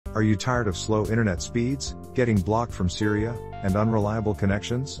Are you tired of slow internet speeds, getting blocked from Syria, and unreliable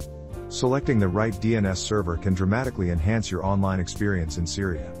connections? Selecting the right DNS server can dramatically enhance your online experience in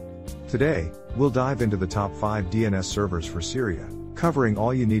Syria. Today, we'll dive into the top 5 DNS servers for Syria, covering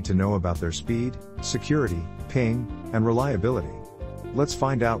all you need to know about their speed, security, ping, and reliability. Let's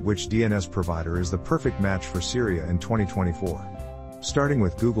find out which DNS provider is the perfect match for Syria in 2024. Starting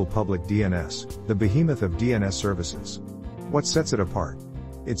with Google Public DNS, the behemoth of DNS services. What sets it apart?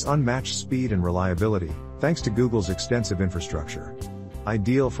 Its unmatched speed and reliability, thanks to Google's extensive infrastructure.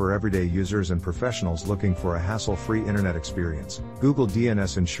 Ideal for everyday users and professionals looking for a hassle-free internet experience, Google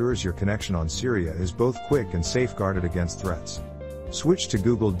DNS ensures your connection on Syria is both quick and safeguarded against threats. Switch to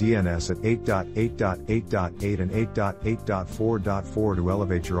Google DNS at 8.8.8.8 and 8.8.4.4 to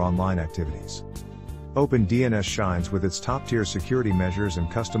elevate your online activities. OpenDNS shines with its top-tier security measures and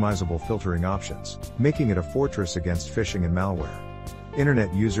customizable filtering options, making it a fortress against phishing and malware.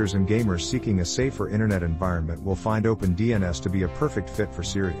 Internet users and gamers seeking a safer internet environment will find OpenDNS to be a perfect fit for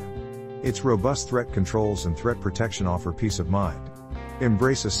Syria. Its robust threat controls and threat protection offer peace of mind.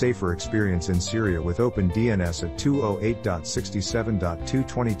 Embrace a safer experience in Syria with OpenDNS at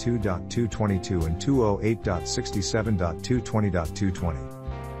 208.67.222.222 and 208.67.220.220.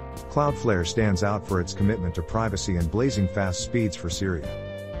 Cloudflare stands out for its commitment to privacy and blazing fast speeds for Syria.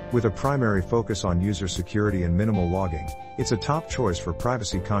 With a primary focus on user security and minimal logging, it's a top choice for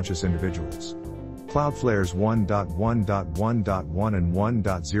privacy-conscious individuals. Cloudflare's 1.1.1.1 and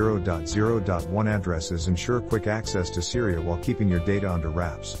 1.0.0.1 addresses ensure quick access to Syria while keeping your data under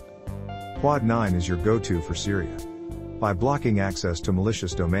wraps. Quad 9 is your go-to for Syria. By blocking access to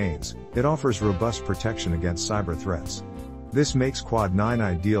malicious domains, it offers robust protection against cyber threats. This makes Quad 9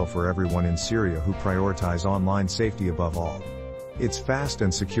 ideal for everyone in Syria who prioritize online safety above all. Its fast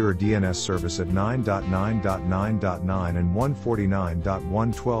and secure DNS service at 9.9.9.9 and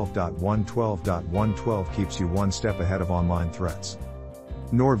 149.112.112.112 keeps you one step ahead of online threats.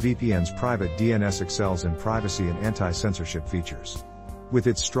 NordVPN's private DNS excels in privacy and anti-censorship features. With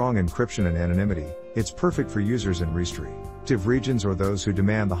its strong encryption and anonymity, it's perfect for users in restrictive regions or those who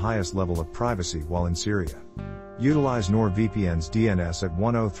demand the highest level of privacy while in Syria. Utilize NordVPN's DNS at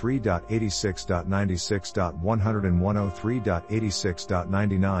 103.86.96.100 and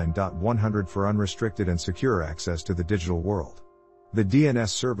 103.86.99.100 for unrestricted and secure access to the digital world. The DNS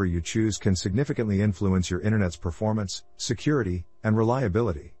server you choose can significantly influence your internet's performance, security, and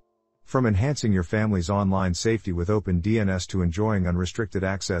reliability. From enhancing your family's online safety with OpenDNS to enjoying unrestricted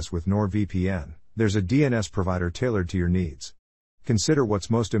access with NordVPN, there's a DNS provider tailored to your needs. Consider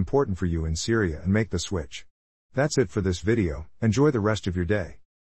what's most important for you in Syria and make the switch. That's it for this video. Enjoy the rest of your day.